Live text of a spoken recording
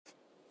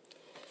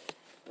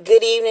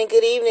Good evening,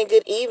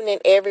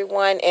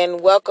 everyone,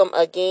 and welcome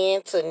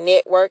again to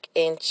Network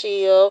and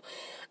Chill.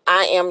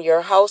 I am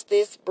your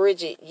hostess,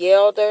 Bridget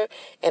Yelder,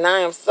 and I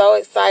am so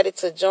excited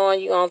to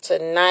join you on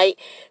tonight.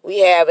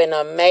 We have an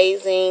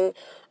amazing,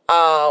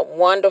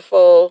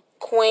 wonderful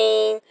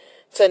queen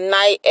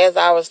tonight as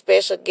our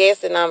special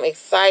guest, and I'm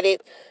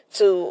excited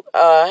to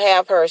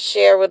have her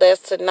share with us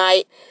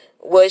tonight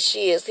what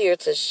she is here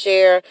to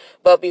share.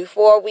 But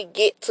before we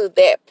get to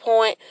that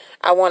point,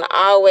 I want to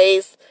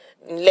always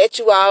let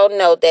you all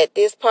know that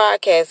this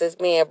podcast is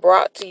being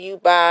brought to you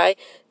by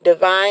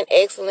Divine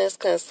Excellence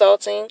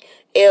Consulting,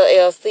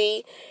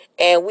 LLC,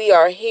 and we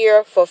are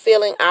here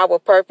fulfilling our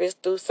purpose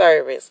through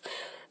service.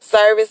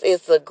 Service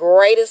is the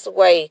greatest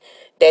way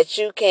that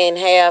you can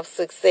have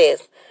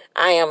success.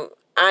 I am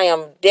I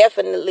am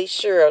definitely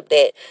sure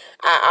that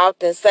I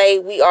often say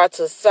we are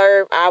to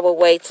serve our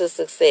way to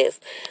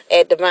success.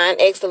 At Divine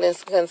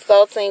Excellence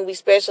Consulting, we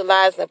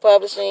specialize in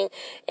publishing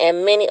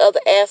and many other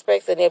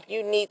aspects. And if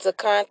you need to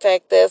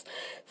contact us,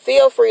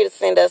 feel free to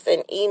send us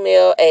an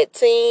email at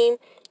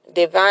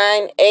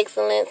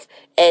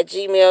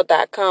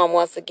teamdivineexcellence@gmail.com.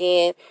 Once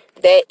again,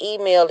 that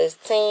email is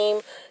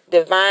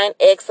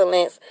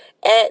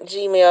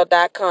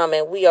teamdivineexcellence@gmail.com.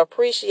 And we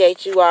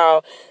appreciate you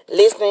all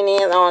listening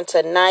in on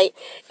tonight.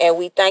 And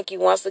we thank you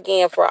once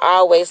again for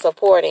always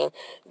supporting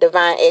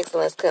Divine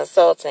Excellence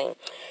Consulting.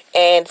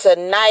 And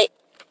tonight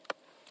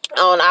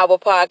on our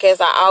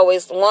podcast, I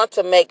always want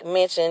to make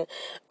mention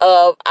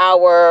of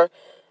our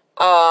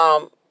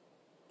um,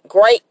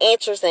 great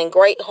interest and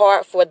great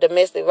heart for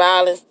domestic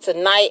violence.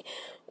 Tonight,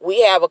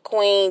 we have a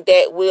queen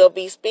that will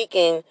be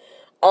speaking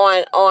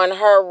on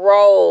her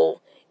role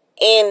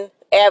in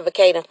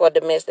advocating for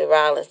domestic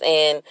violence.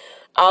 And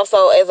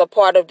also, as a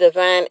part of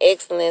Divine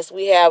Excellence,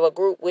 we have a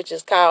group which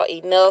is called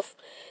Enough.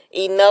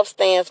 Enough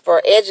stands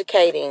for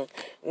educating,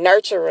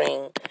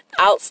 nurturing,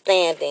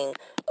 outstanding,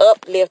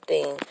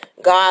 uplifting,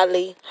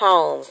 godly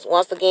homes.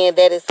 Once again,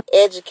 that is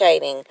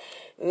educating,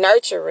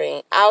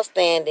 nurturing,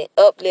 outstanding,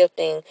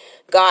 uplifting,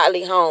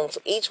 godly homes.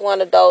 Each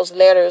one of those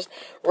letters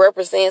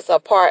represents a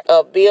part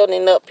of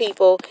building up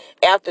people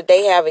after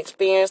they have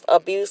experienced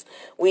abuse.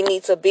 We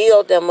need to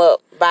build them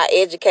up by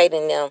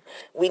educating them.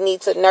 We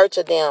need to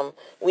nurture them.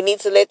 We need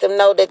to let them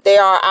know that they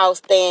are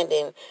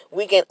outstanding.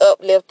 We can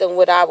uplift them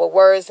with our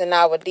words and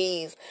our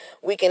deeds.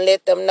 We can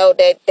let them know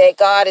that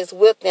God is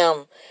with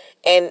them,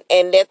 and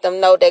let them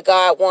know that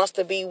God wants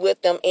to be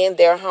with them in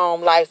their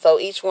home life. So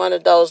each one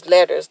of those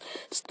letters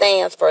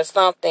stands for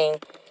something,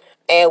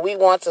 and we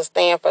want to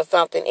stand for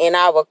something in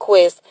our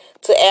quest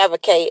to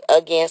advocate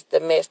against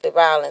domestic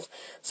violence.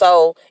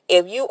 So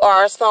if you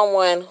are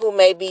someone who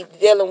may be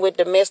dealing with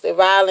domestic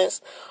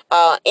violence,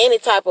 any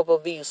type of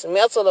abuse,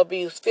 mental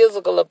abuse,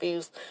 physical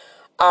abuse,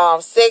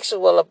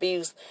 sexual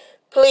abuse,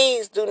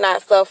 please do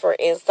not suffer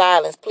in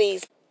silence.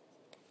 Please,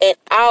 and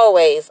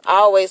always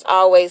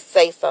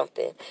say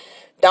something.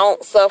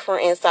 Don't suffer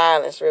in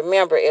silence.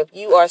 Remember, if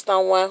you are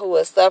someone who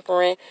is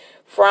suffering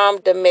from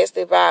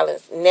domestic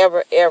violence,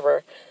 never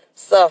ever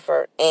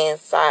suffer in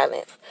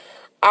silence.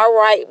 All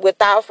right,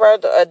 without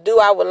further ado,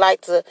 I would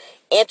like to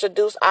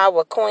introduce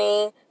our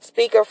queen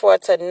speaker for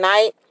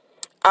tonight.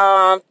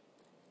 Um,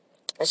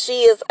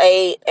 she is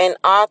an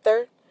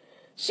author.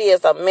 She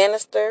is a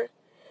minister.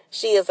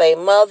 She is a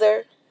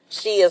mother.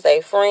 She is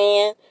a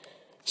friend.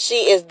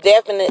 She is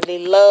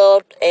definitely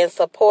loved and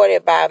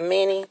supported by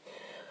many.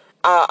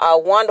 A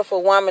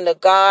wonderful woman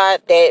of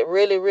God that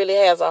really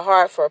has a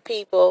heart for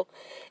people.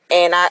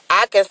 And I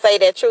can say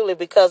that truly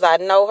because I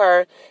know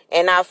her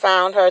and I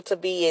found her to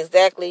be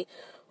exactly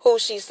who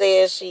she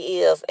says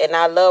she is. And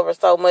I love her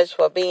so much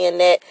for being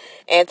that.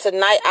 And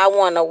tonight I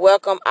want to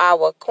welcome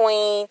our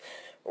queen,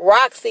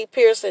 Roxie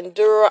Pearson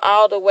Durrah,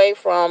 all the way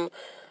from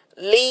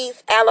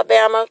Leeds,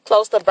 Alabama,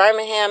 close to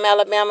Birmingham,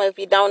 Alabama. If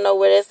you don't know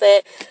where that's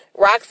at,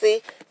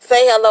 Roxie,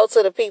 say hello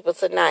to the people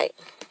tonight.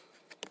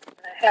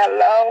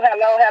 Hello,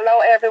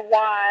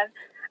 everyone.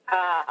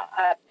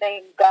 I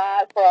thank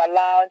God for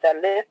allowing the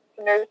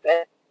listeners,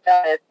 as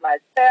well as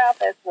myself,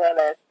 as well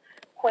as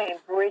Queen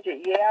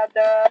Bridget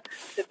Yelder,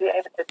 to be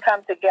able to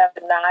come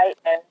together tonight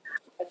and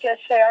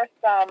just share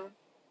some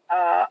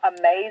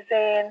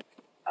amazing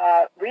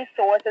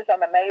resources,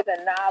 some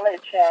amazing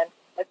knowledge, and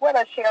as well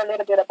as share a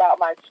little bit about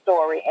my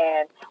story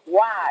and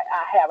why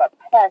I have a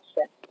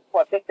passion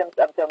for victims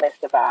of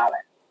domestic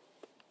violence.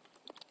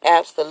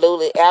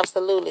 Absolutely.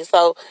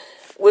 So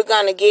we're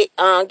gonna get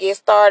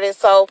started.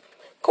 So,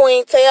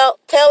 Queen, tell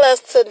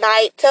us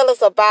tonight. Tell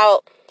us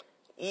about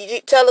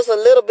you. Tell us a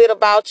little bit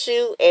about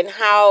you and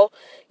how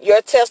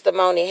your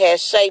testimony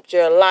has shaped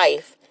your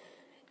life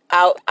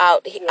Yes,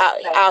 out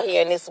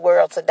here in this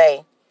world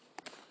today.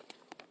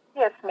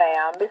 Yes,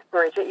 ma'am, Miss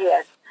Bridget.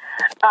 Yes.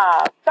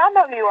 Some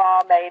of you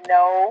all may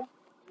know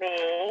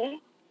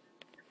me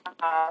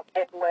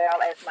as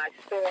well as my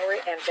story,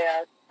 and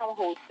there are some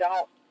who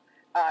don't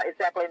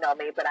exactly know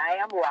me, but I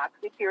am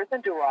Roxie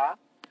Pearson Durrah.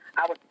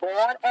 I was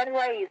born and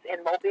raised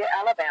in Mobile,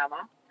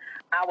 Alabama.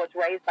 I was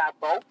raised by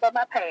both of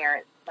my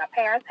parents. My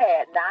parents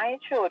had 9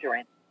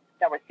 children.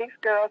 There were 6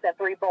 girls and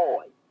 3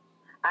 boys.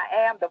 I I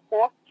am the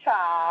fourth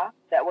child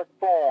that was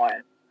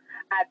born.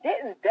 I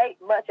didn't date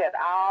much at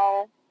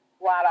all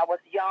while I was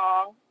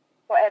young.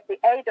 So at the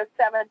age of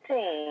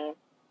 17,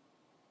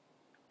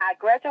 I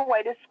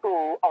graduated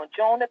school on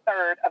June the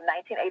 3rd of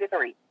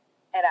 1983.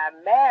 And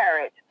I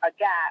married a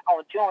guy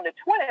on June the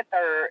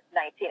 23rd,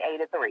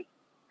 1983.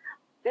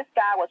 This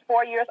guy was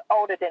 4 years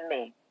older than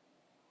me.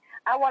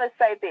 I want to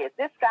say this.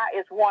 This guy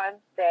is one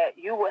that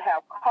you would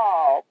have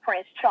called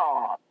Prince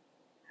Charm.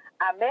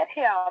 I met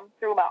him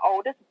through my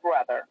oldest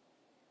brother.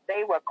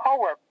 They were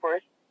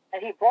co-workers,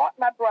 and he brought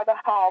my brother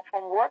home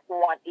from work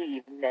one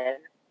evening,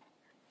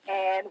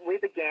 and we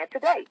began to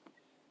date.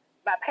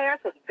 My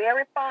parents was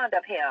very fond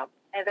of him,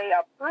 and they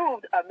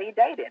approved of me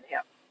dating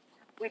him.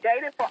 We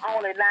dated for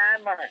only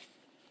 9 months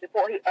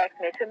before he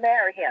asked me to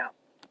marry him.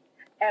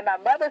 And my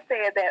mother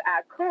said that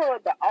I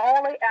could, but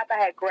only after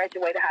I had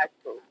graduated high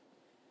school.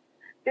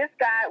 This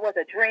guy was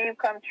a dream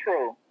come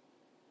true.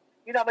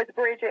 You know, Miss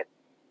Bridget,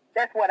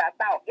 that's what I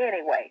thought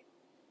anyway.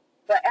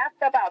 But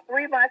after about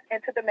 3 months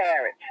into the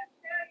marriage,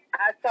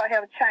 I saw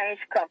him change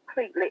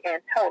completely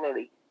and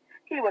totally.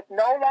 He was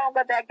no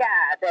longer that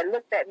guy that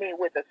looked at me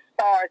with the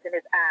stars in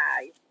his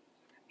eyes.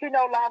 He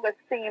no longer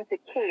seemed to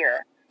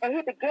care. And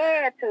he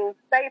began to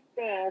say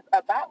things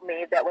about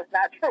me that was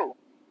not true.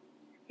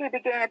 He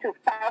began to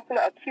falsely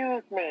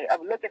accuse me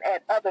of looking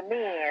at other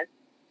men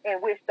in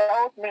which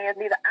those men,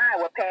 neither I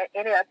were paying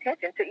any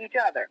attention to each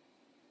other.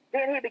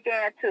 Then he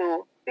began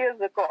to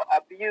physically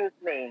abuse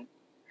me.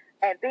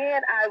 And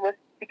then I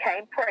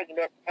became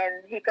pregnant,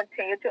 and he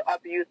continued to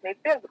abuse me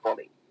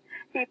physically.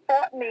 He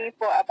fought me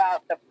for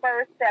about the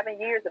first 7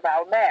 years of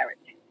our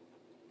marriage.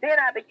 Then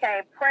I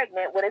became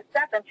pregnant with a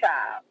second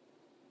child.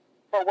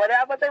 For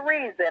whatever the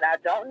reason, I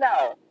don't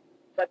know,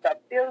 but the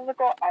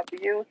physical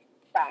abuse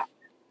stopped.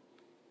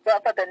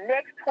 But for the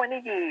next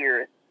 20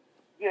 years,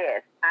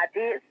 yes, I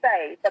did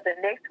say for the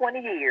next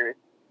 20 years,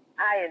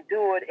 I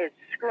endured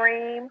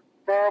extreme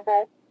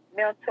verbal,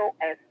 mental,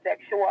 and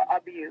sexual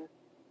abuse.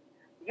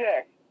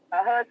 Yes,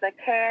 a husband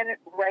can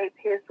rape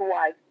his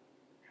wife.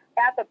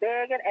 After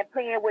begging and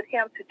pleading with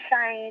him to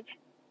change,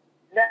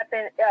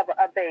 nothing ever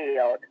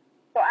availed.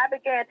 So I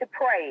began to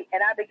pray,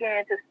 and I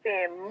began to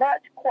spend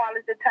much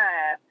quality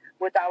time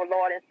with our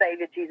Lord and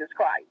Savior Jesus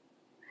Christ.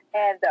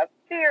 And the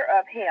fear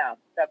of him,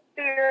 the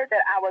fear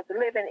that I was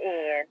living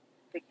in,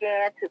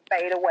 began to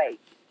fade away.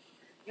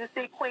 You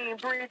see, Queen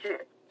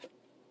Bridget,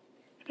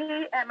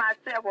 he and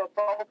myself were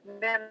both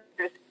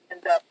ministers in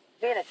the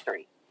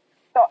ministry.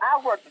 So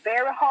I worked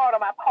very hard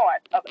on my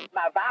part of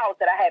my vows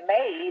that I had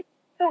made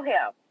to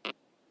him.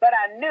 But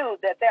I knew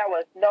that there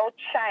was no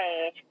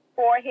change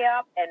for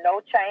him and no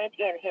change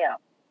in him.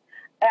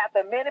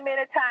 After many,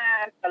 many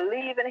times of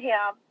leaving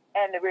him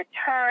and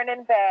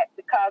returning back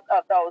because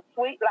of those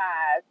sweet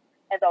lies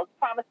and those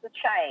promises to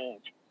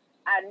change,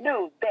 I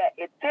knew that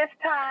at this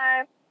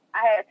time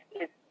I had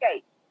to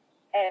escape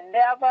and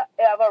never,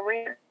 ever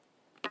return.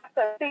 I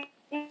could see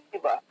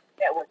evil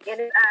that was in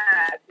his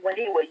eyes when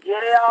he would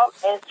yell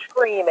and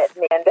scream at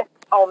me. And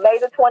on May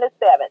the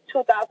 27th,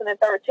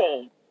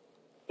 2013,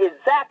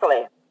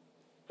 exactly,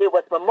 it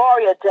was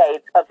Memorial Day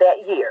of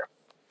that year.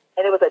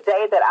 And it was a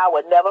day that I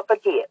would never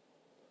forget.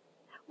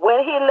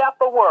 When he left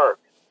for work,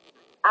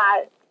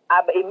 I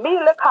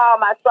immediately called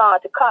my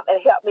son to come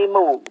and help me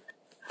move.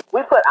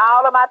 We put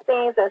all of my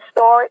things in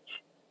storage,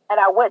 and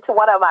I went to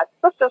one of my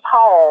sister's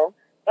home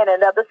in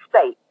another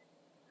state.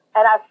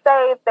 And I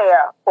stayed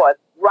there for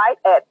right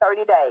at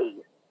 30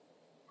 days.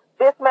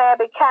 This man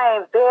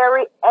became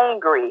very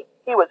angry.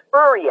 He was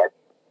furious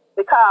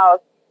because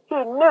he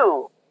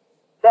knew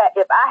that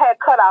if I had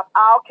cut off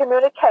all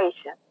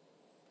communication,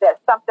 that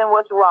something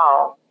was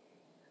wrong.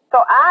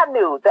 So I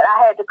knew that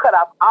I had to cut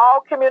off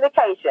all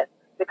communication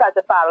because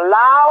if I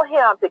allowed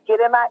him to get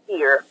in my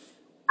ear,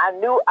 I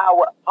knew I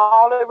would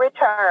only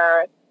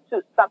return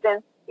to something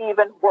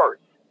even worse.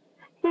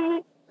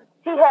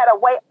 He had a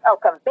way of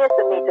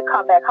convincing me to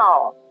come back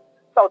home.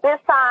 So this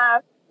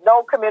time,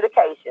 no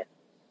communication.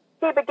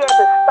 He began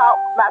to stalk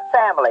my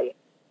family.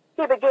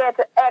 He began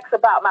to ask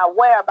about my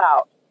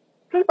whereabouts.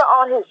 People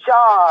on his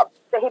job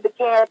said he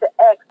began to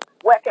ask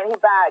where can he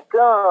buy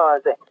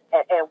guns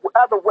and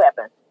other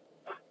weapons.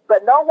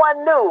 But no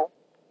one knew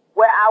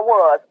where I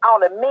was,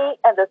 only me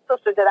and the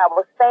sister that I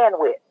was staying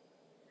with.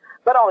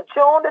 But on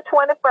June the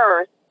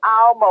 21st,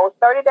 almost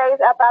 30 days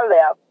after I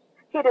left,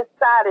 he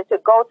decided to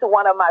go to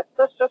one of my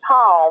sister's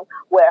homes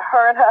where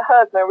her and her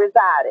husband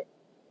resided.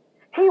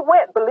 He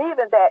went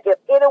believing that if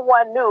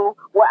anyone knew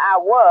where I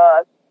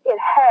was, it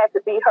had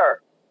to be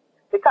her.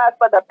 Because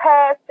for the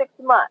past 6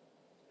 months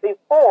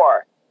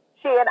before,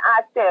 she and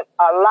I spent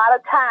a lot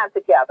of time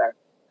together.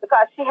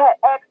 Because she had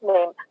asked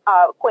me,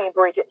 Queen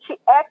Bridget, she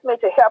asked me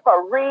to help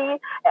her read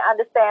and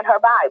understand her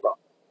Bible.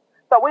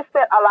 So we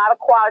spent a lot of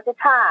quality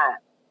time.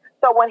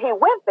 So when he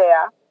went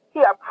there,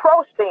 he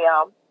approached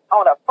them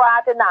on a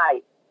Friday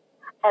night,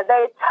 and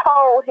they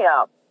told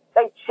him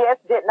they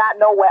just did not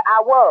know where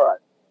I was.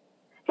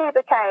 He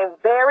became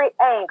very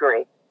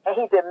angry, and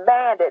he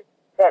demanded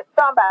that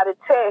somebody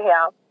tell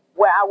him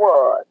where I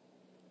was.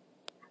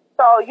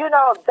 So,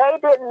 they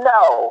didn't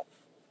know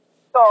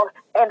So,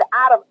 and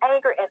out of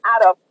anger and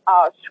out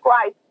of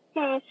strife,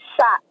 he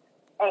shot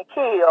and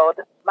killed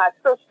my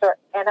sister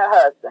and her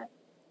husband.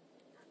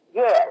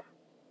 Yes,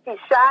 he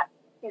shot,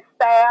 he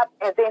stabbed,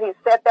 and then he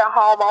set their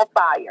home on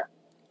fire.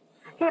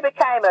 He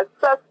became a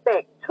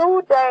suspect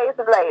 2 days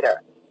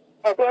later,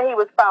 and then he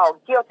was found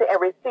guilty and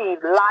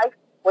received life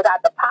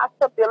without the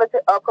possibility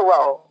of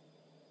parole.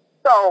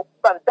 So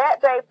from that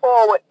day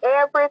forward,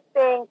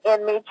 everything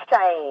in me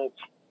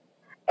changed.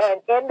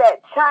 And in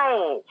that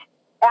change,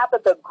 after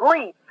the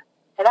grief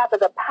and after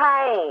the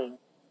pain,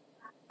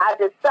 I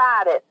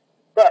decided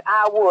that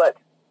I would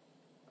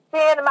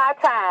spend my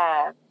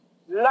time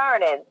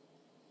learning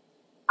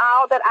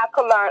all that I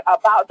could learn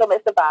about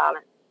domestic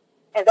violence,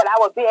 and that I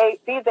would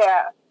be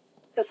there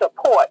to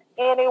support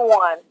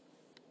anyone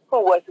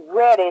who was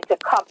ready to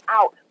come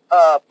out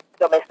of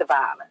domestic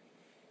violence.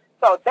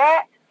 So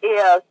that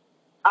is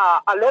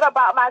a little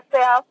about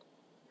myself.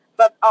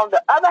 But on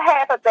the other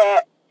half of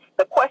that,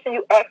 the question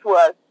you asked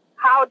was,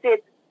 how did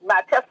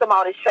my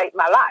testimony shape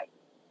my life?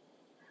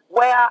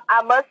 Well,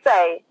 I must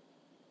say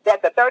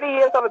that the 30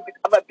 years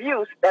of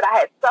abuse that I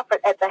had suffered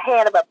at the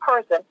hand of a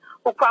person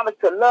who promised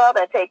to love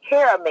and take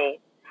care of me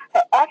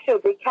had actually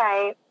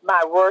became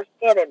my worst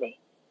enemy.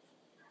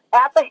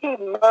 After he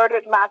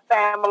murdered my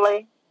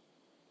family,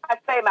 I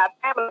say my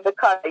family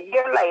because a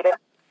year later,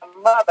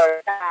 my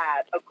mother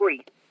died of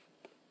grief.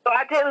 So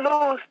I didn't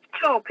lose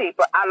 2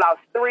 people. I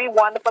lost 3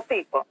 wonderful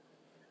people.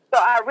 So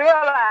I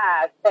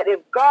realized that if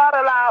God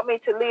allowed me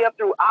to live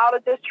through all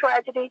of this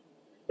tragedy,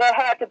 there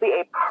had to be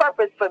a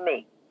purpose for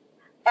me.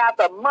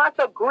 After months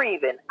of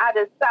grieving, I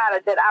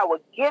decided that I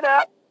would get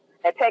up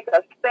and take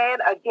a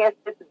stand against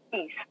this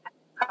beast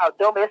called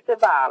domestic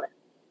violence.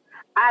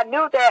 I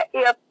knew that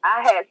if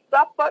I had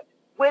suffered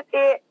with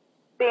it,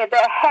 then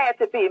there had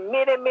to be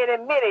many, many,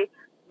 many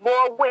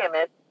more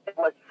women that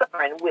were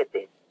suffering with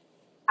it.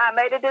 I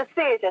made a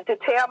decision to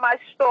tell my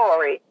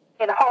story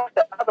in hopes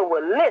that others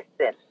would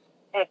listen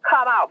and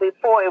come out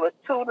before it was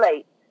too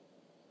late.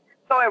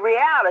 So in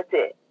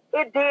reality,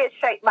 it did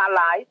shape my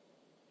life.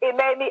 It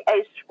made me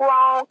a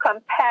strong,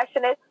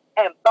 compassionate,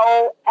 and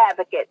bold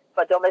advocate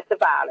for domestic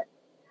violence.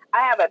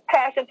 I have a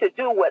passion to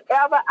do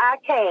whatever I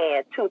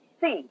can to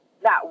see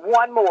not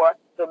one more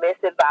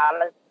domestic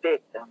violence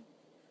victim.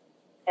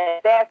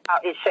 And that's how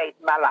it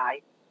shaped my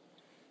life.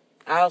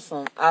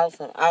 Awesome,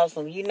 awesome,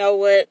 awesome. You know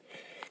what?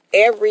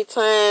 Every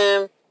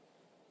time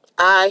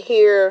I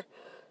hear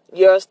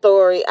your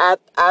story, I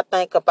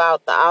think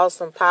about the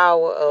awesome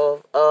power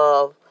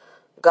of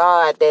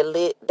God that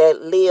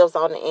lives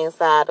on the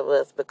inside of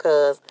us,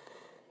 because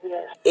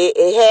yes,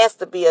 it has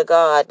to be a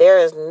God. There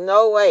is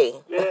no way.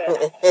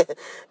 yes,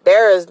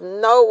 There is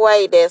no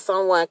way that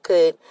someone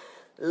could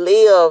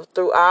live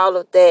through all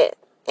of that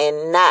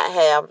and not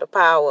have the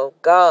power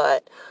of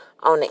God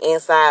on the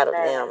inside of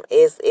them.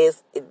 It's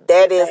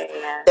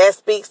that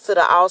speaks to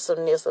the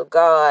awesomeness of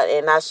God.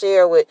 And I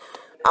shared with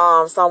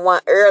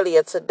someone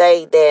earlier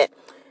today that,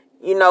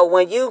 you know,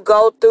 when you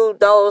go through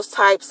those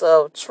types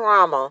of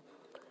trauma,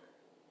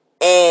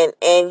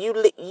 and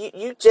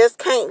you just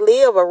can't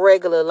live a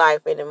regular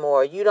life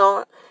anymore. You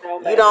don't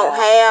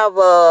have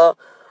a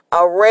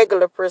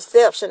regular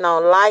perception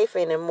on life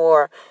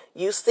anymore.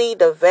 You see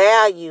the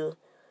value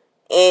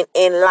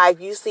in life.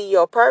 You see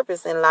your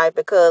purpose in life,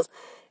 because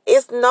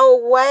it's no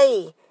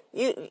way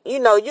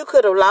you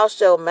could have lost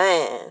your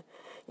mind.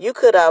 You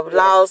could have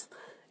lost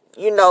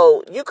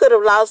you could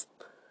have lost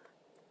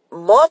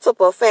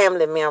multiple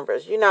family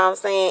members, you know what I'm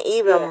saying,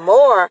 even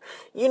more,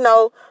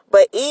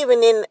 but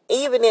even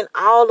in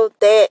all of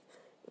that,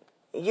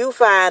 you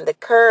find the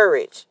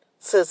courage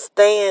to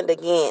stand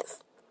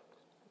against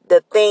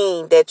the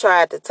thing that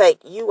tried to take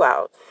you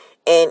out.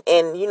 And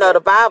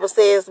the Bible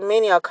says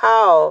many are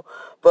called,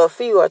 but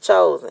few are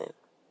chosen.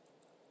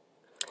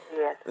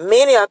 Yes.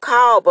 Many are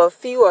called, but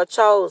few are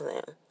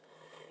chosen.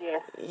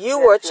 Yes. You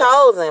were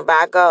chosen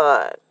by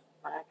God.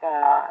 My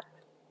God.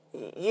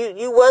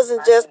 You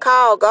wasn't just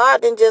called.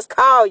 God didn't just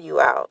call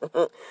you out.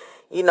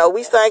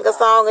 We sang a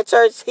song in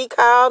church. He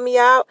called me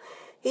out.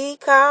 He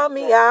called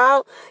me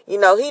out. He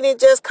didn't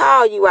just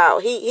call you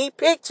out. He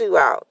picked you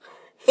out.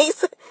 He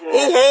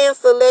hand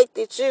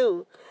selected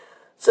you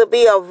to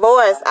be a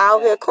voice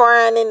out here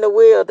crying in the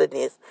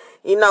wilderness.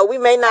 We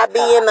may not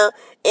be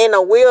in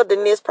a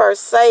wilderness per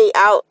se,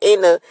 out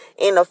in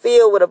a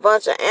field with a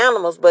bunch of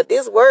animals, but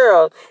this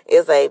world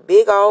is a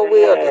big old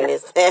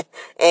wilderness. And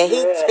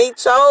he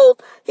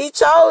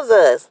chose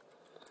us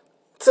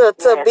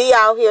to be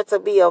out here, to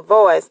be a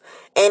voice.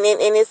 And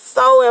it's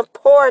so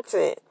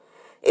important.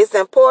 It's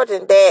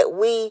important that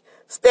we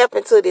step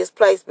into this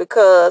place,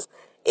 because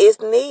it's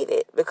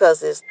needed,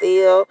 because it's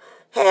still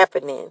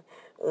happening.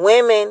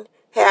 Women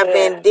have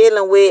been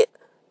dealing with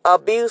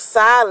abuse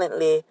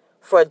silently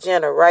for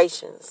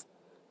generations.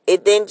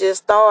 It didn't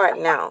just start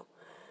now.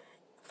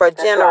 For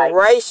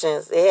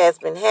generations, it has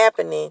been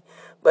happening.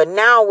 But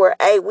now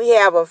we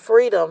have a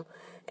freedom,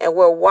 and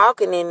we're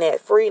walking in that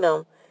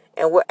freedom,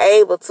 and we're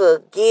able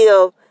to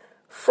give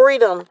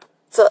freedom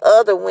to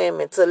other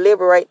women to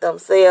liberate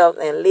themselves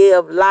and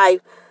live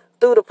life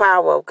through the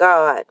power of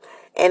God.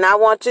 And I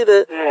want you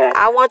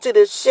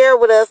to share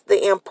with us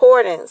the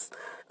importance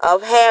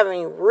of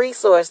having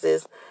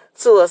resources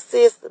to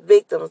assist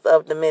victims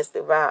of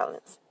domestic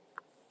violence.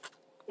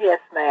 Yes,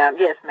 ma'am.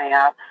 Yes,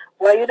 ma'am.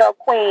 Well,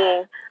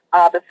 Queen,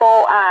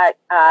 before I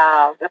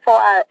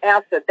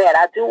answer that,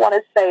 I do want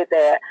to say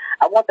that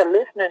I want the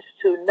listeners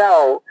to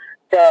know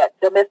that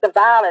domestic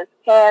violence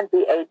can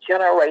be a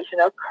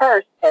generational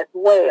curse as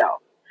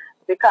well,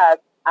 because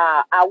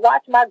I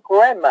watched my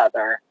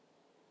grandmother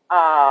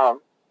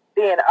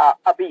being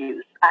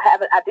abused.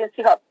 I didn't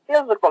see her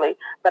physically,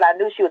 but I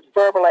knew she was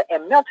verbally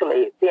and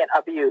mentally being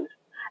abused.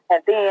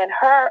 And then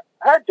her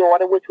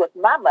daughter, which was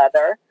my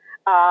mother,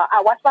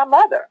 I watched my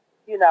mother.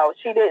 She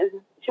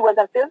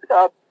wasn't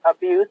physical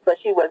abuse, but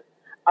she was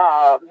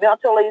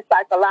mentally,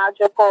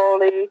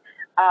 psychologically,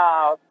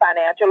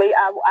 financially.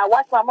 I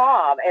watched my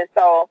mom, and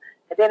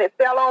then it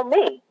fell on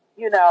me.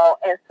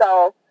 And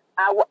so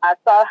I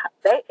saw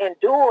they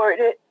endured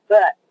it,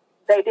 but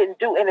they didn't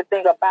do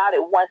anything about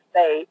it once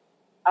they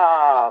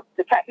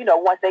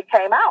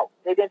came out.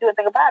 They didn't do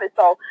anything about it.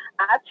 So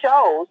I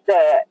chose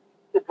that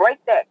to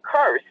break that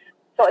curse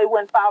so it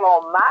wouldn't fall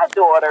on my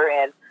daughter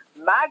and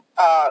my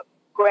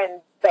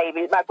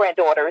my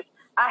granddaughters.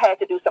 I had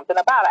to do something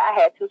about it. I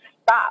had to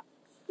stop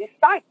the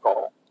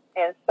cycle.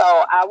 And so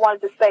I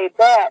wanted to say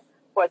that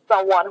for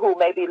someone who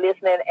may be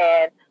listening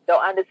and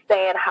don't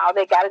understand how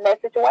they got in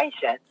that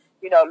situation.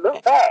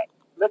 Look back,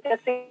 look and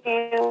see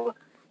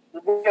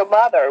your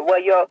mother, where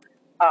your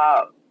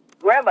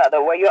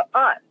grandmother, where your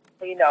aunt,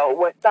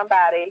 was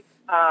somebody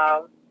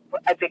a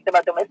victim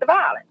of domestic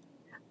violence.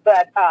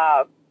 But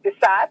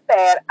besides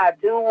that, I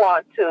do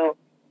want to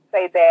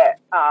say that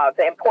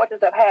the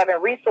importance of having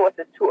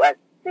resources to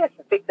assist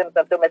victims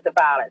of domestic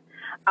violence.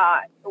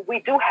 We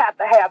do have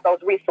to have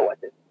those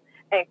resources.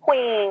 And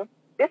Queen,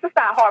 this is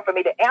not hard for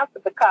me to answer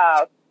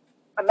because,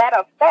 a matter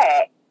of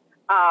fact,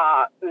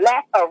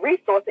 lack of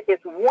resources is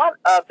one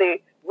of the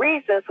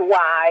reasons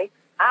why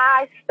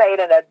I stayed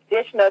an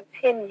additional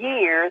 10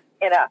 years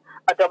in a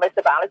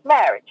domestic violence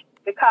marriage,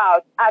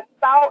 because I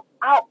sought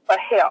out for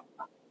help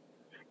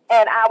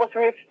and I was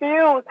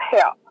refused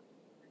help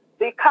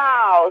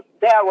because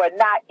there were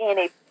not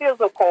any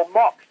physical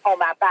marks on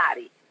my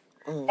body.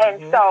 Mm-hmm.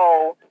 And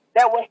so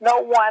there was no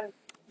one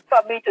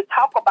for me to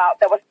talk about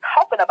that was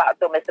talking about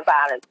domestic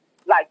violence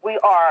like we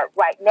are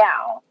right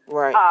now.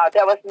 Right.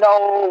 There was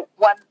no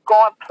one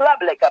going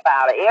public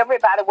about it.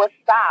 Everybody was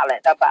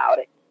silent about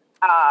it.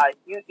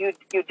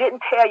 You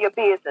didn't tell your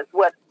business.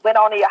 What went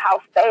on in your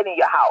house stayed in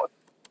your house.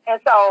 And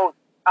so,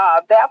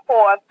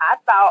 therefore, I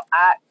thought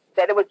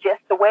that it was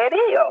just the way it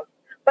is.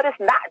 But it's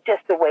not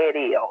just the way it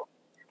is.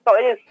 So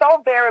it is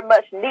so very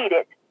much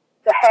needed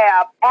to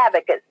have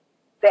advocates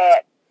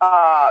that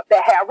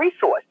have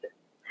resources.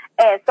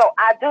 And so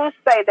I do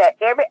say that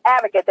every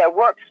advocate that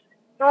works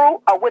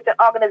through or with an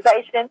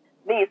organization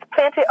needs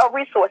plenty of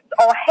resources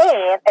on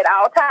hand at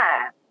all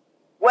times,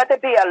 whether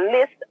it be a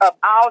list of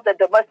all the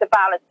domestic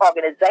violence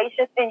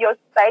organizations in your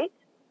state,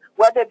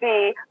 whether it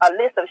be a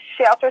list of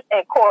shelters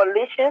and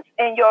coalitions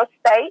in your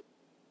state.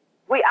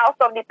 We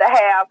also need to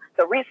have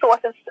the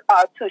resources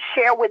to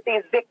share with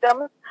these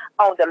victims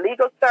on the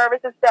legal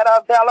services that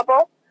are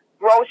available,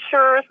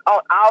 brochures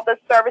on all the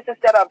services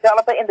that are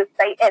available in the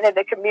state and in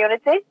the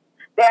community.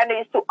 There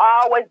needs to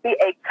always be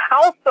a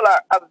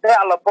counselor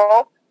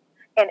available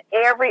in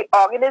every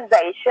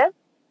organization.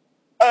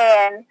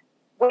 And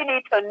we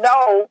need to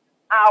know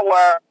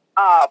our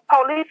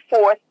police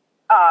force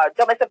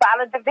domestic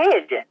violence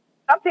division.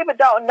 Some people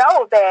don't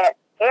know that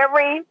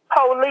every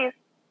police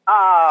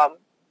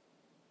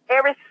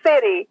every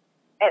city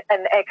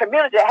and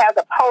community that has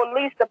a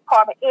police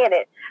department in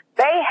it,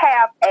 they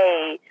have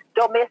a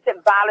domestic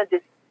violence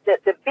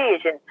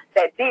division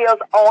that deals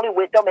only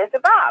with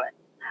domestic violence.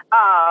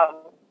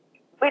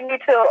 We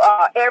need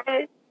to,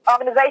 every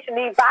organization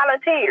needs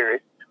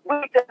volunteers. We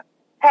need to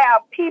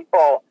have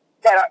people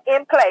that are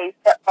in place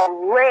that are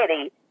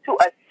ready to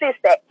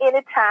assist at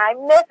any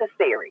time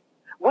necessary.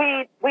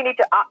 We need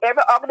to,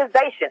 every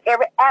organization,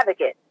 every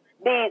advocate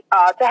needs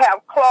to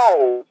have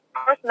clothes,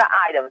 personal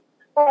items,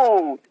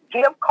 food,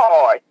 gift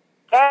cards,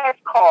 gas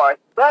cards,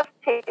 bus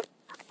tickets,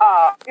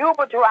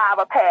 Uber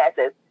driver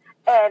passes,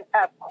 and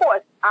of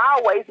course,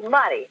 always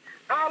money.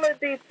 All of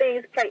these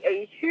things play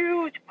a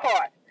huge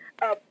part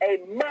of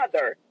a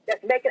mother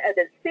that's making a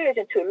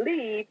decision to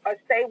leave or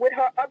stay with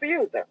her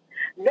abuser.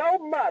 No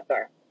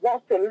mother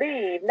wants to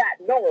leave not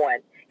knowing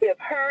if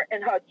her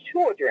and her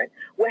children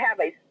will have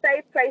a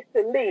safe place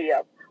to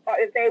live or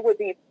if they would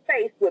be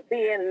faced with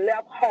being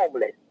left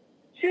homeless.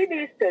 She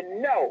needs to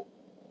know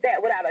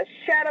that without a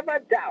shadow of a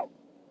doubt,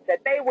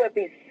 that they will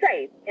be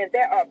safe and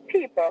there are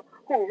people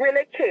who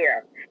really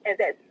care and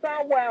that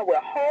someone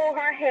will hold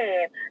her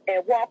hand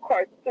and walk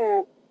her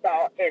through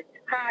the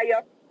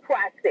entire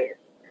process.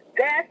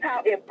 That's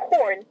how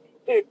important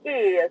it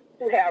is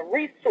to have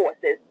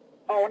resources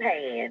on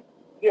hand.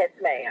 Yes,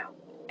 ma'am.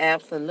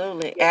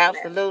 Absolutely. Yes,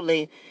 absolutely.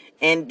 Ma'am.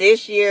 And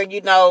this year,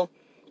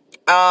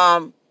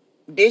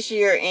 this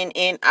year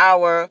in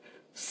our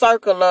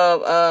circle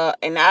of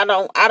and I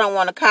don't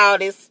want to call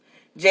this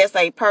just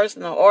a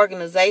personal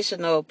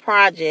organizational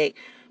project,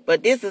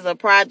 but this is a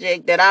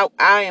project that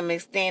I am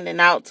extending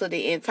out to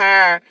the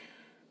entire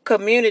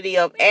community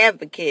of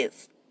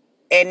advocates,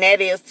 and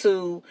that is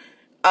to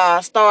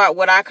start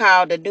what I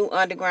call the new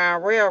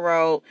Underground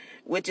Railroad,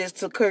 which is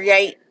to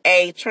create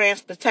a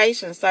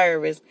transportation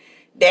service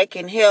that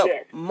can help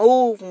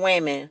move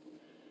women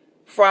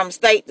from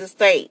state to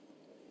state,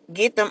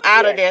 get them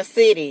out of their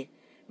city,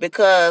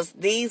 because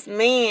these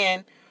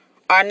men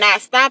are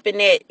not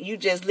stopping at you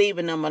just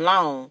leaving them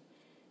alone.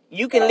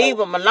 You can leave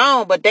them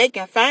alone, but they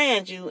can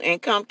find you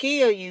and come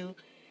kill you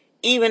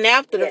even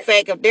after the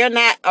fact. If they're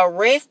not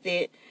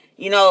arrested,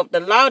 if the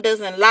law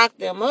doesn't lock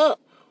them up,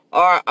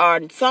 or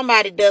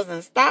somebody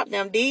doesn't stop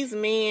them, these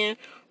men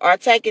are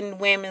taking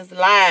women's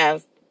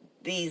lives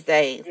these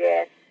days.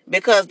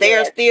 Because they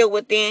are still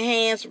within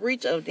hand's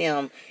reach of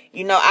them.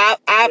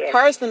 I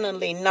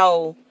personally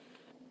know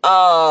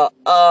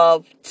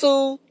of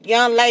two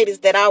young ladies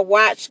that I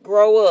watched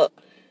grow up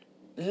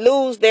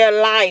lose their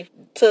life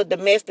to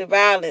domestic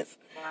violence.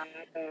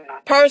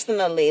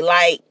 Personally,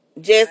 like,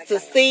 just to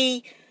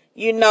see,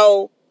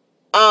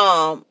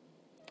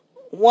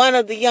 one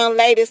of the young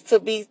ladies to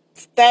be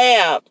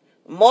stabbed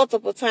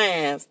multiple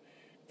times,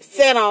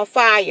 set on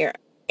fire,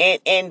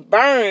 and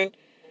burned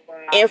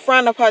in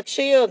front of her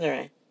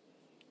children.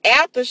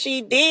 After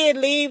she did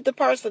leave the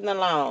person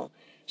alone,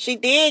 she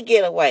did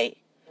get away.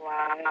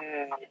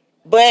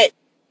 But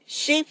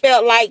she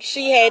felt like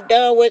she had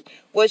done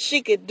what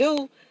she could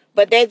do,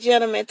 but that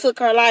gentleman took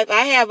her life.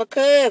 I have a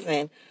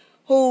cousin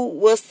who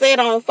was set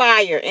on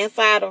fire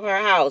inside of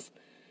her house,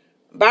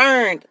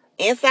 burned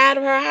inside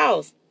of her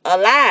house,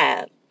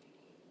 alive.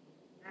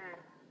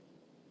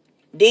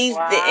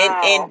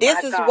 And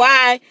this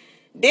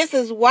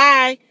is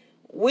why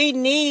we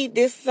need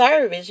this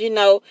service.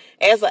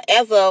 As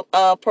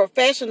a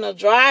professional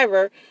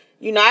driver,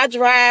 I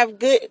drive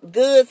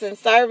goods and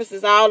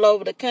services all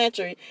over the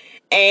country,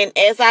 and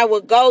as I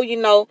would go,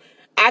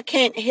 I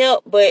can't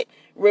help but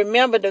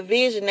remember the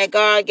vision that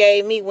God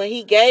gave me when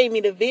He gave me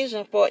the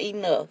vision for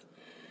enough.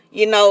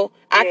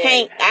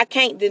 I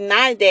can't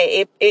deny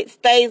that. It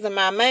stays in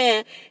my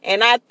mind,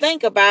 and I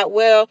think about,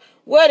 well,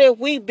 what if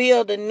we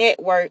build a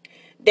network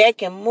that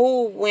can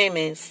move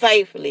women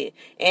safely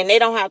and they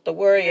don't have to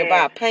worry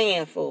about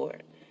paying for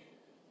it?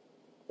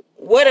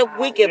 What if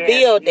we can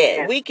build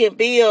that? We can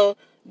build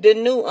the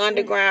new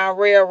Underground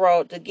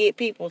Railroad to get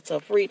people to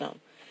freedom.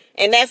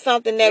 And that's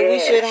something that we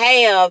should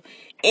have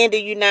in the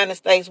United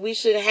States. We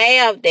should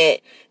have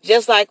that,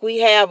 just like we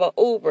have a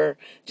Uber,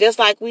 just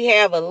like we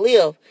have a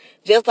Lyft,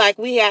 just like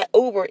we have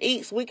Uber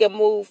Eats. We can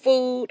move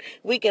food,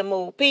 we can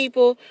move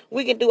people,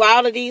 we can do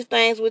all of these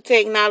things with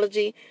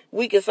technology.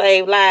 We can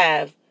save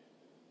lives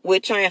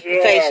with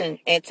transportation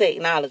and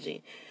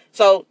technology.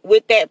 So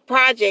with that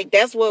project,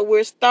 that's what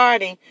we're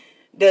starting,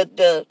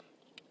 the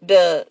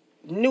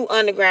new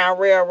Underground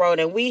Railroad,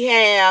 and we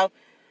have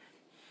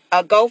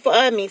a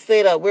GoFundMe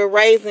set up. We're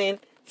raising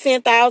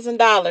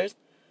 $10,000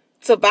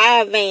 to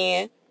buy a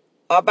van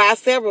or buy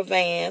several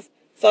vans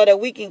so that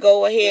we can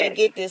go ahead and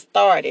get this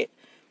started.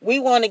 We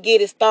want to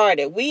get it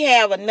started. We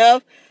have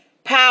enough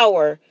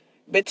power.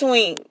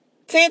 Between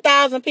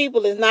 10,000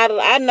 people is not.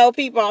 I know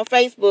people on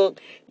Facebook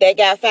that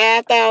got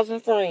 5,000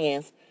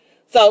 friends.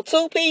 So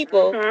two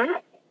people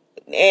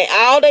and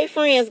all their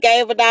friends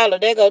gave $1.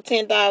 There go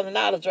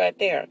 $10,000 right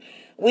there.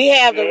 We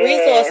have the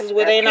resources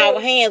within our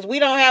hands. We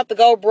don't have to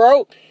go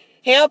broke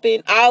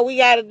helping. All we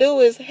got to do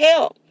is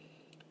help.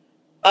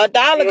 $1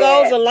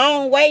 goes a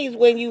long ways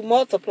when you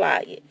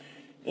multiply it.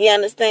 You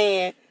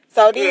understand?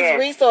 So these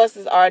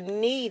resources are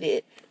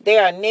needed. They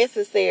are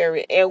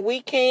necessary, and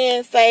we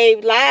can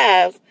save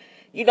lives.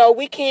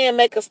 We can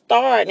make a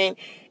start, and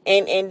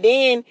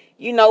then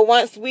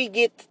once we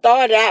get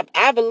started,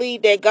 I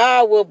believe that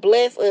God will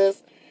bless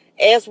us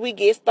as we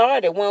get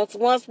started.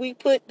 Once we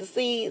put the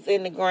seeds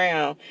in the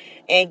ground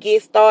and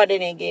get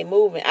started and get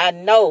moving, I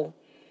know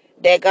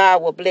that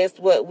God will bless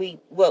what we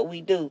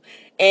do.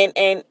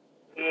 And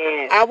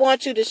I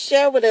want you to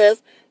share with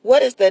us,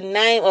 what is the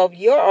name of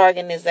your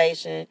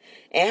organization,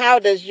 and how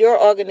does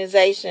your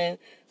organization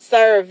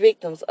serve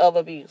victims of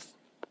abuse?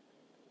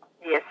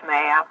 Yes,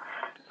 ma'am.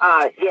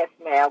 Yes,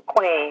 ma'am,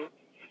 Queen.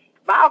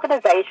 My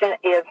organization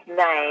is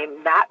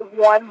named Not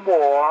One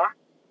More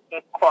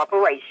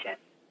Incorporation.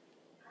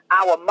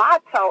 Our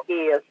motto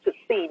is to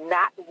see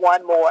not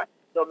one more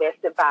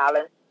domestic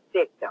violence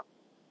victim.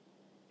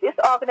 This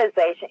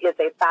organization is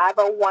a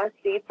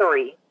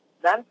 501c3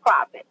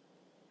 nonprofit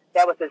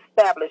that was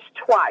established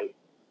twice.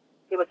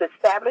 It was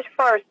established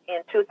first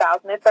in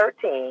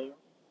 2013,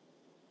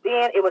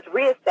 then it was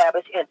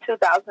reestablished in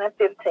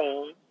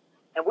 2015,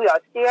 and we are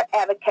still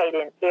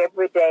advocating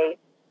every day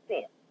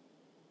since.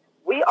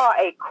 We are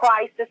a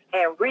crisis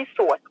and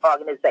resource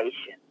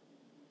organization,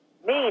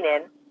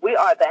 meaning we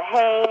are the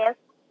hands,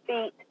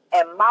 feet,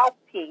 and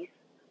mouthpiece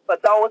for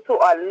those who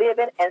are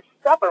living and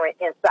suffering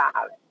in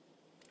silence.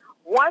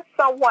 Once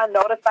someone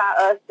notifies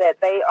us that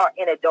they are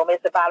in a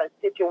domestic violence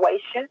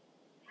situation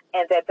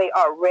and that they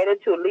are ready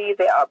to leave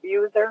their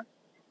abuser,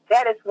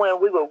 that is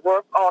when we will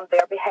work on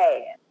their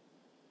behalf.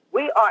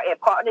 we are in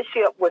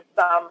partnership with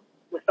some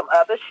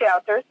other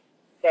shelters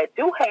that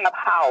do have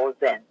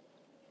housing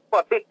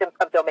for victims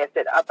of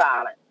domestic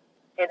violence.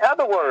 In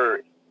other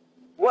words,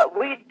 what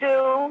we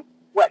do,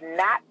 what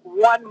not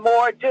one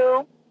more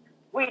do,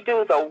 we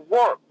do the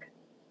work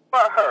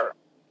for her.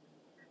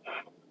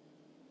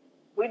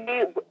 We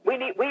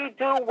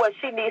do what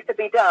she needs to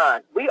be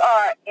done. We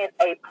are in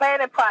a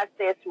planning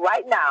process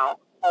right now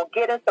on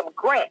getting some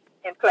grants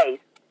in place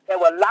that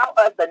will allow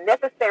us the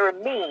necessary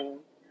means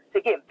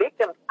to get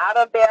victims out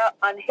of their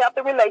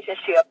unhealthy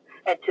relationship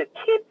and to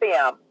keep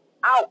them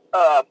out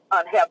of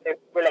unhealthy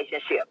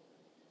relationships.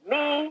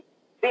 Me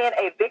being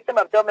a victim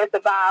of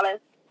domestic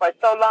violence for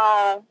so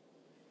long,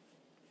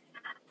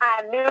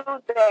 I knew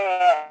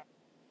that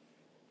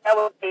there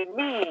was a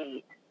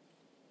need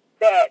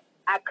that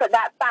I could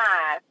not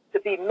find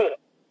to be met.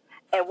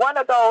 And one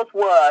of those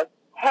was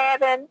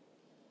having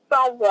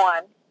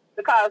someone,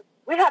 because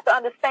we have to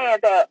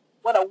understand that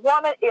when a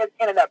woman is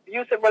in an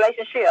abusive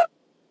relationship,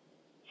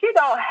 she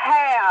don't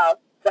have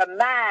the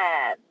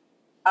mind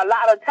a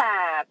lot of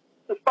times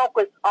to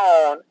focus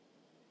on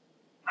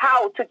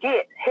how to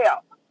get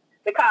help,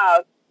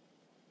 because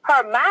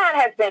her mind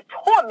has been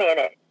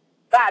tormented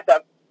by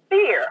the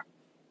fear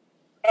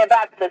and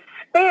by the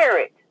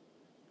spirit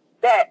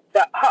that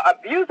her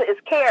abuser is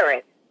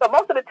carrying. So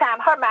most of the time,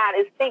 her mind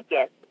is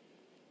thinking,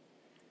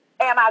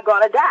 am I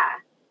going to die?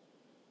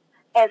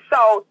 And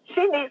so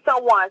she needs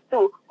someone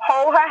to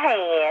hold her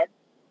hand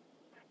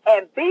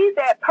and be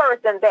that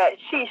person that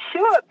she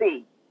should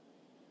be.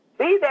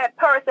 Be that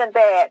person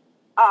that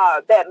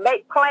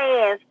make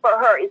plans for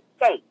her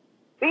escape.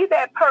 Be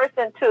that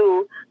person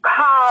to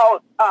call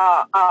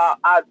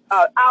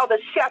all the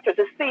shelters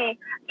to see,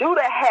 do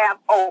they have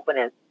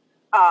openings?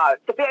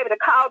 To be able to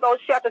call those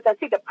shelters and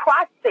see the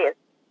process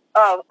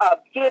of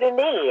getting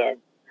in.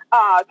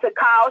 To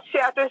call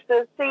shelters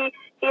to see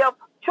if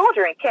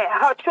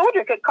her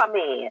children can come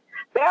in.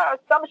 There are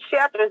some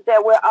shelters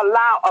that will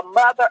allow a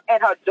mother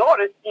and her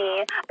daughters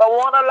in, but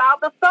won't allow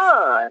the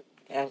son.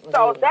 Absolutely.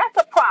 So that's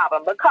a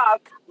problem,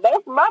 because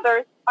most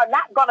mothers are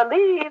not going to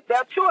leave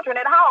their children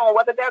at home,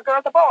 whether they're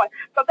girls or boys.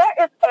 So there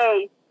is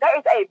a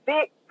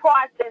big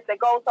process that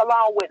goes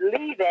along with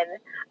leaving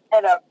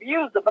an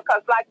abuser,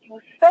 because like you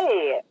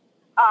said,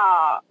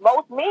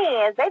 most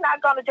men, they're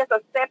not going to just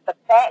accept the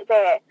fact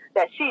that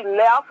she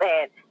left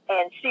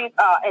and she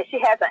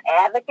has an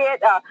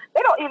advocate.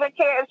 They don't even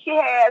care if she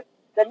has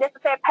the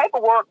necessary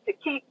paperwork to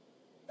keep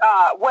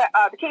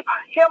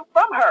him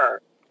from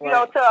her. Right. You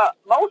know, to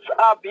most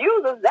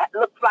abusers, that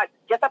looks like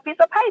just a piece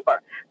of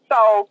paper.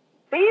 So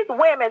these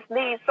women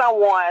need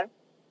someone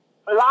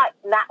like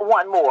not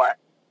one more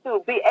to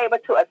be able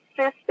to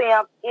assist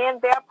them in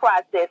their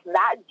process,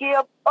 not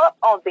give up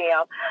on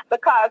them,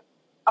 because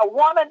a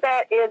woman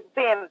that is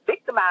being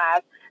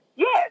victimized,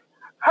 yes,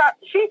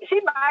 she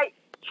might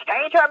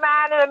change her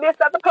mind in the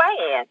midst of the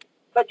plan,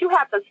 but you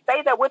have to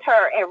stay there with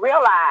her and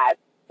realize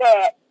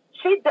that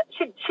she's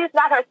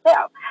not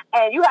herself,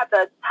 and you have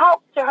to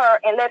talk to her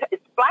and let her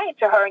explain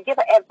to her and give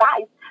her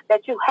advice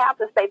that you have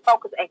to stay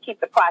focused and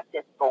keep the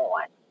process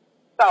going.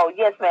 So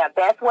yes, ma'am,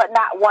 that's what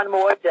Not One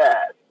More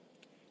does.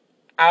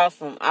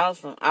 Awesome. I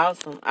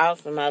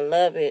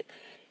love it.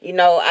 You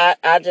know,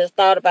 I just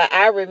thought about,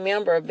 I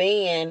remember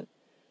being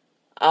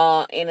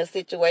in a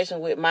situation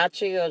with my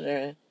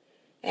children,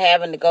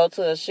 having to go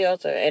to a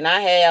shelter, and I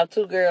have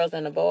 2 girls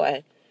and a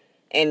boy,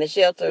 and the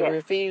shelter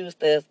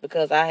refused us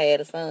because I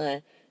had a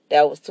son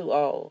that was too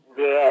old.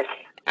 Yes.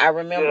 I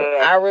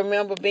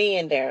remember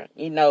being there,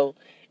 you know,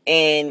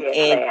 and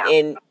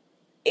it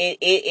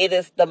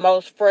is the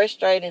most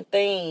frustrating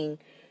thing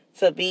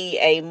to be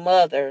a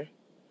mother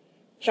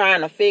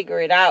trying to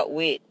figure it out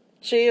with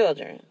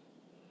children.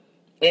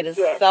 It is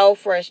so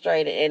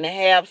frustrating, and to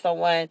have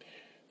someone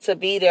to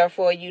be there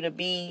for you, to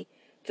be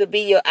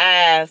your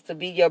eyes, to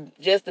be your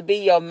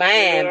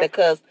mind,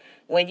 because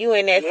when you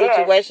in that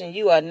situation,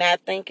 you are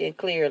not thinking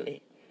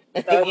clearly.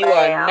 No, you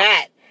are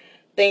not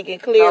thinking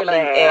clearly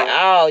at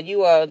all.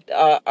 You are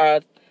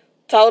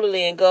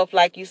totally engulfed,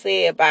 like you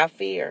said, by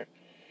fear.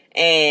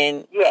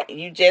 And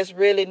you just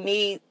really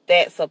need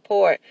that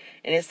support.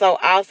 And it's so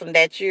awesome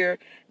that you're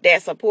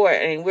that support.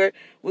 And we're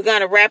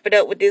going to wrap it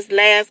up with this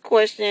last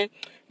question.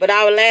 But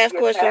our last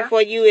question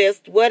for you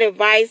is, what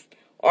advice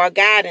or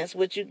guidance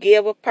would you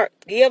give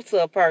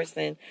to a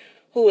person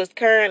who is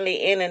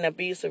currently in an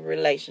abusive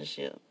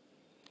relationship?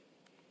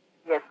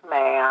 Yes,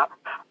 ma'am.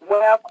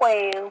 Well,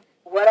 Queen,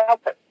 what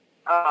else?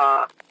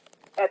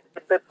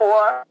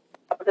 Before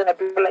I was in a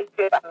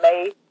relationship, I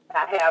may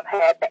not have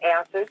had the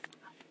answers,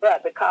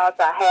 but because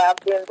I have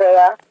been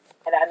there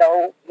and I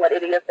know what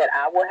it is that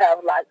I would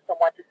have liked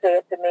someone to say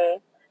it to me,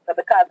 but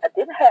because I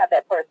didn't have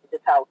that person to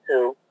talk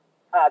to,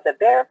 the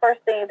very first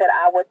thing that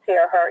I would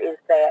tell her is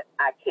that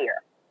I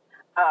care.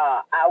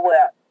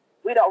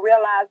 We don't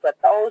realize, but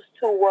those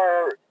 2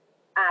 words,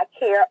 I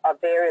care, are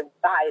very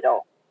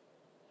vital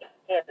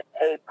in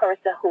a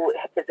person who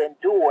is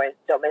enduring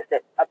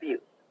domestic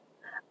abuse.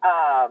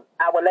 I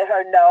will let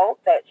her know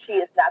that she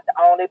is not the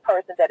only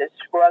person that is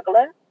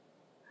struggling.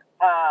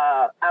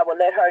 I will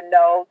let her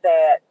know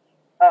that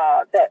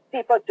that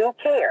people do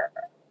care,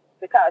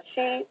 because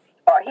she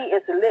or he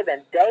is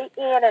living day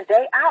in and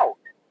day out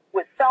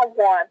with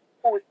someone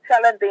who is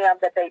telling them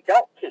that they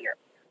don't care,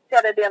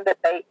 telling them that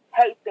they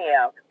hate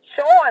them,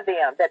 showing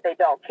them that they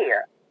don't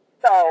care.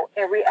 So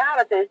in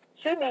reality,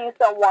 she needs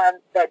someone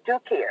that do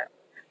care.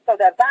 So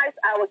the advice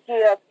I would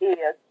give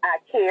is, I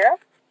care.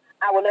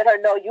 I will let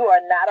her know you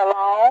are not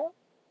alone.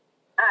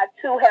 I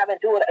too have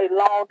endured a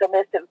long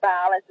domestic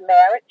violence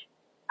marriage.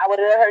 I would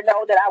let her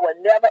know that I would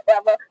never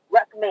ever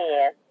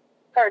recommend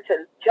her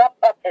to jump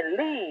up and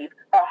leave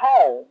her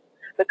home,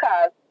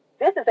 because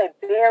this is a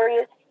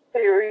very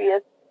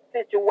serious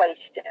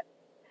situation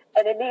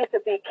and it needs to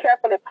be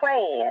carefully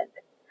planned.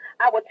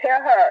 I would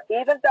tell her,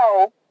 even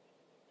though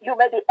you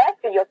may be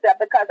asking yourself,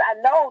 because I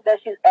know that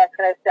she's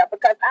asking herself,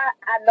 because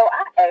I know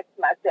I asked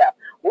myself,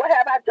 what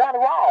have I done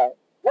wrong?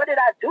 What did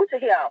I do to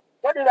him?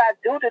 What did I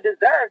do to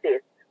deserve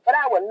this? But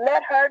I would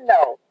let her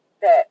know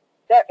that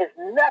there is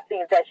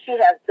nothing that she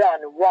has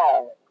done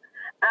wrong.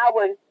 I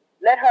would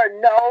let her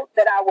know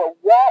that I will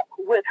walk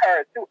with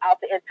her throughout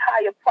the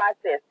entire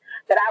process,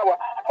 that I will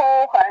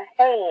hold her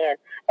hand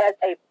as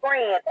a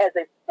friend, as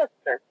a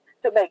sister,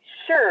 to make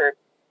sure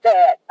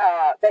that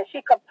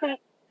she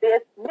completes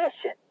this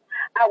mission.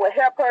 I would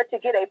help her to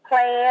get a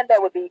plan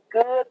that would be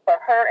good for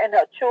her and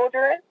her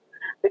children,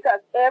 because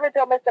every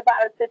domestic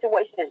violence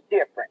situation is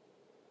different.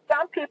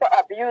 Some people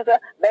abuser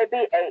may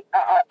be a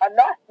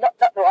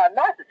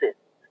narcissist.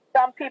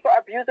 Some people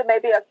abuser may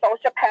be a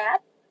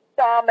sociopath.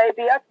 Some may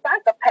be a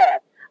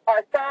psychopath,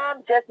 or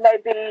some just may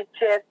be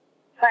just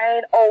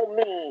plain old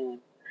mean.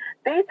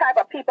 These type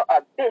of people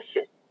are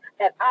vicious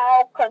and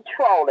all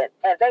controlling,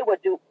 and they will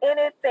do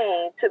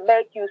anything to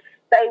make you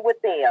stay with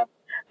them,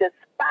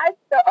 despite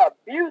the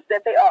abuse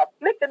that they are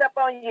inflicting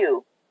upon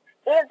you.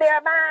 In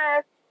their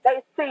minds,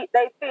 they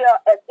feel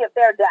as if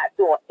they're not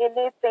doing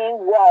anything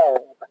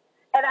wrong.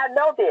 And I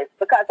know this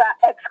because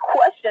I asked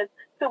questions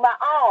to my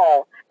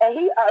own, and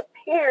he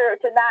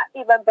appeared to not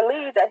even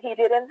believe that he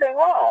did anything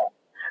wrong.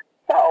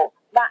 So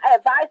my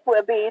advice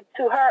would be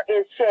to her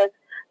is just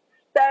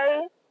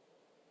stay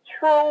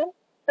true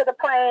to the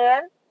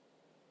plan,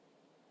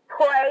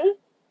 pray,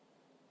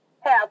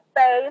 have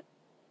faith,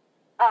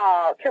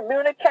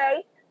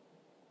 communicate.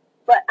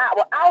 But I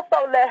will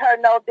also let her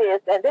know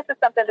this, and this is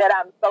something that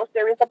I'm so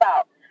serious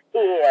about,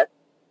 is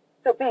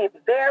to be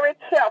very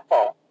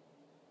careful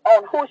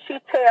on who she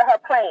tell her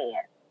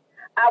plan.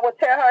 I would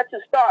tell her to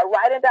start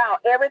writing down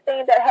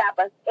everything that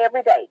happens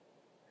every day.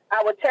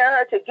 I would tell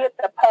her to get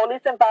the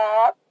police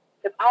involved,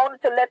 if only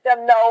to let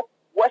them know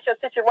what's your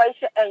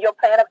situation and your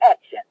plan of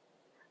action.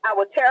 I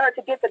would tell her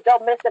to get the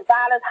domestic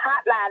violence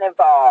hotline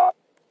involved.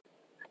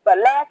 But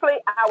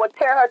lastly, I would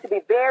tell her to be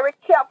very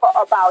careful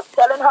about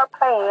telling her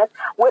plans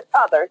with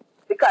others,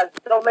 because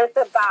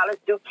domestic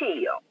violence do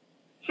kill.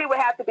 She would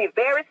have to be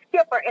very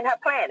skipper in her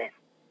planning.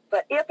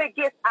 But if it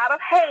gets out of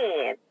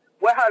hand,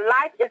 where her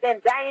life is in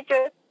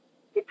danger,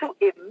 to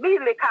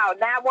immediately call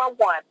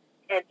 911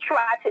 and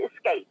try to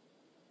escape.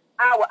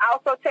 I will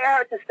also tell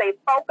her to stay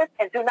focused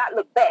and do not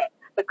look back,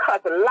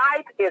 because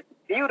life is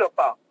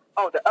beautiful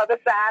on the other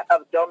side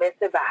of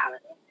domestic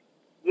violence.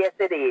 Yes,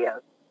 it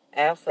is.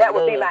 Absolutely. That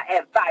would be my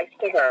advice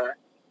to her.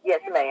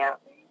 Yes, ma'am.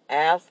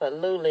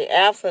 Absolutely.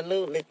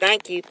 Absolutely.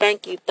 Thank you.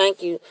 Thank you.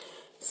 Thank you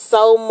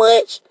so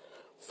much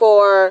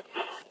for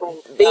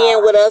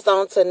being with us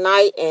on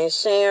tonight and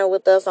sharing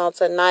with us on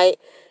tonight.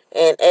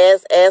 And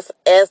as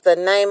the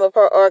name of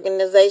her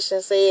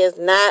organization says,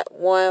 not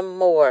one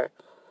more.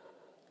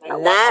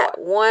 Not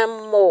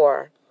one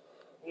more.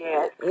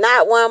 Yes.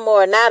 Not one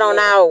more. Not on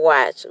our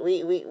watch.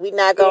 We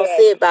not gonna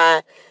sit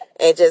by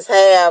and just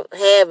have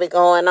it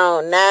going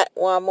on. Not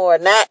one more.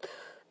 Not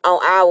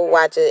on our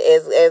watch.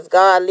 As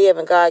God live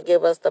and God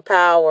give us the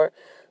power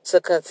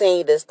to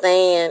continue to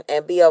stand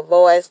and be a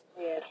voice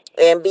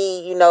and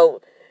be,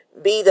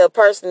 be the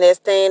person that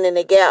stand in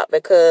the gap,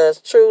 because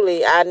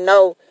truly I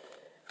know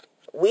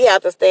we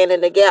have to stand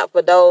in the gap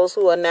for those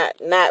who are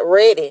not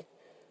ready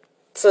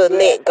to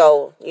let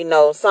go.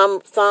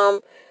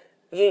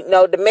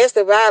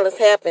 Domestic violence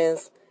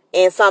happens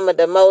in some of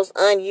the most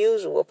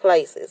unusual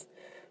places.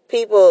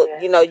 People,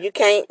 you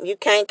can't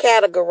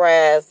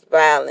categorize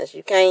violence.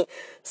 You can't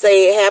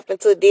say it happened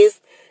to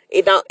this.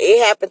 It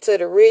happened to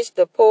the rich,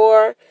 the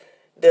poor,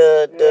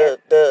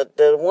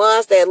 the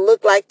ones that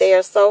look like they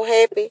are so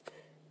happy.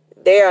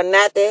 They are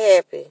not that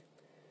happy.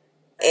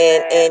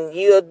 And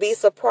you'll be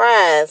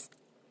surprised.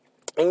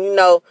 And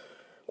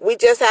we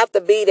just have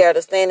to be there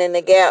to stand in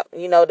the gap,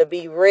 to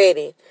be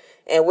ready.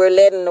 And we're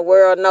letting the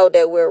world know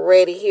that we're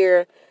ready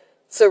here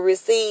to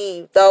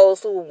receive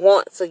those who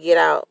want to get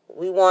out.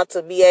 We want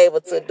to be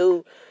able to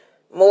do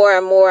more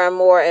and more and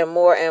more and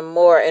more and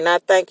more. And I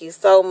thank you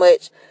so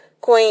much,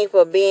 Queen,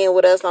 for being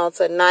with us on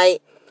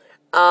tonight.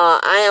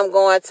 I am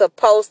going to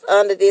post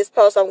under this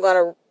post. I'm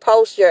going to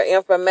post your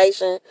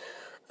information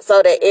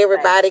so that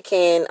everybody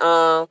can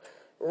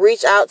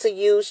reach out to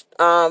you.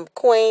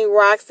 Queen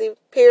Roxie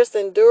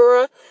Pearson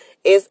Durrah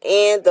is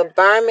in the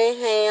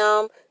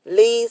Birmingham,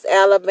 Leeds,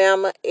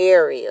 Alabama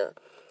area.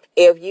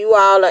 If you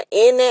all are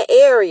in that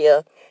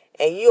area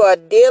and you are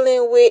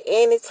dealing with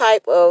any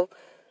type of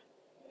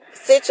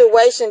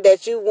situation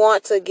that you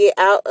want to get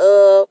out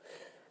of,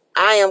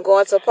 I am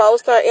going to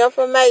post her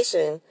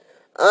information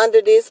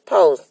under this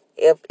post.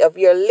 If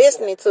you're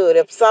listening to it,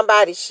 if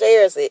somebody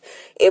shares it,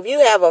 if you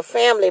have a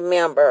family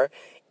member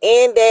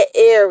in that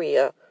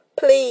area,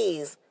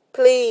 please,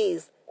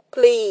 please,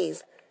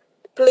 please,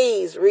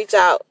 please reach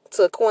out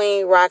to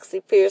Queen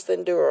Roxie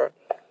Pearson Durrah,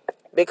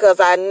 because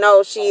I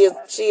know she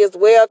is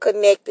well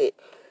connected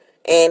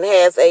and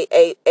has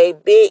a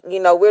big, we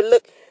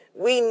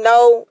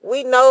know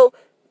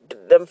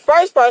the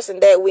first person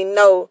that we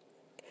know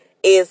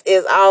is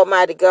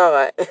Almighty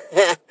God.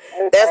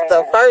 That's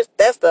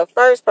the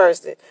first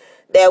person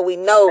that we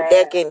know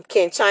that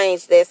can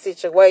change that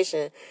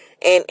situation.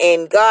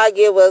 And God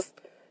give us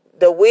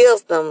the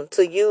wisdom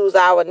to use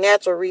our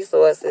natural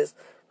resources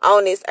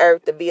on this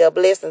earth to be a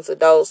blessing to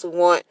those who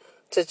want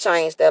to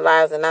change their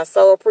lives. And I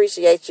so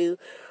appreciate you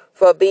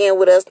for being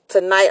with us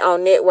tonight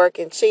on Network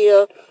and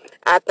Chill.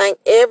 I thank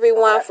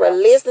everyone for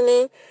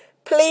listening.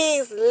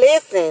 Please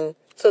listen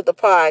to the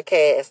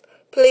podcast.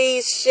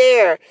 Please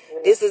share.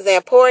 This is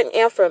important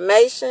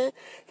information.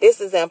 This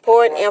is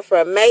important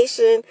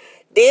information.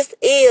 This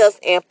is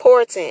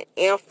important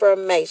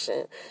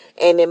information.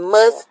 And it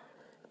must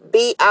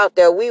be out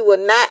there. We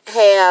will not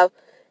have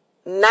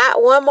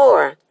not one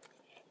more.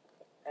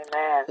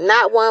 Amen.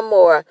 Not one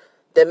more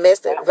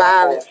domestic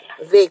violence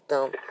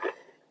victim.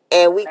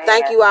 And we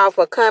thank you all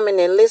for coming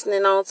and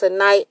listening on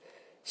tonight.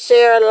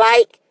 Share,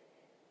 like,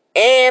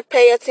 and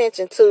pay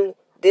attention to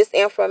this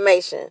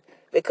information,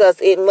 because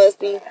it must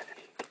be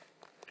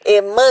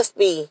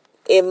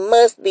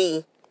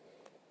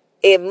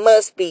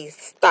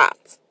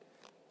stopped.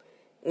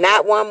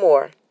 Not one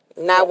more.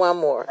 Not one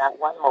more. Not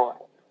one more.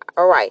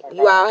 All right.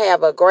 You all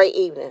have a great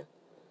evening.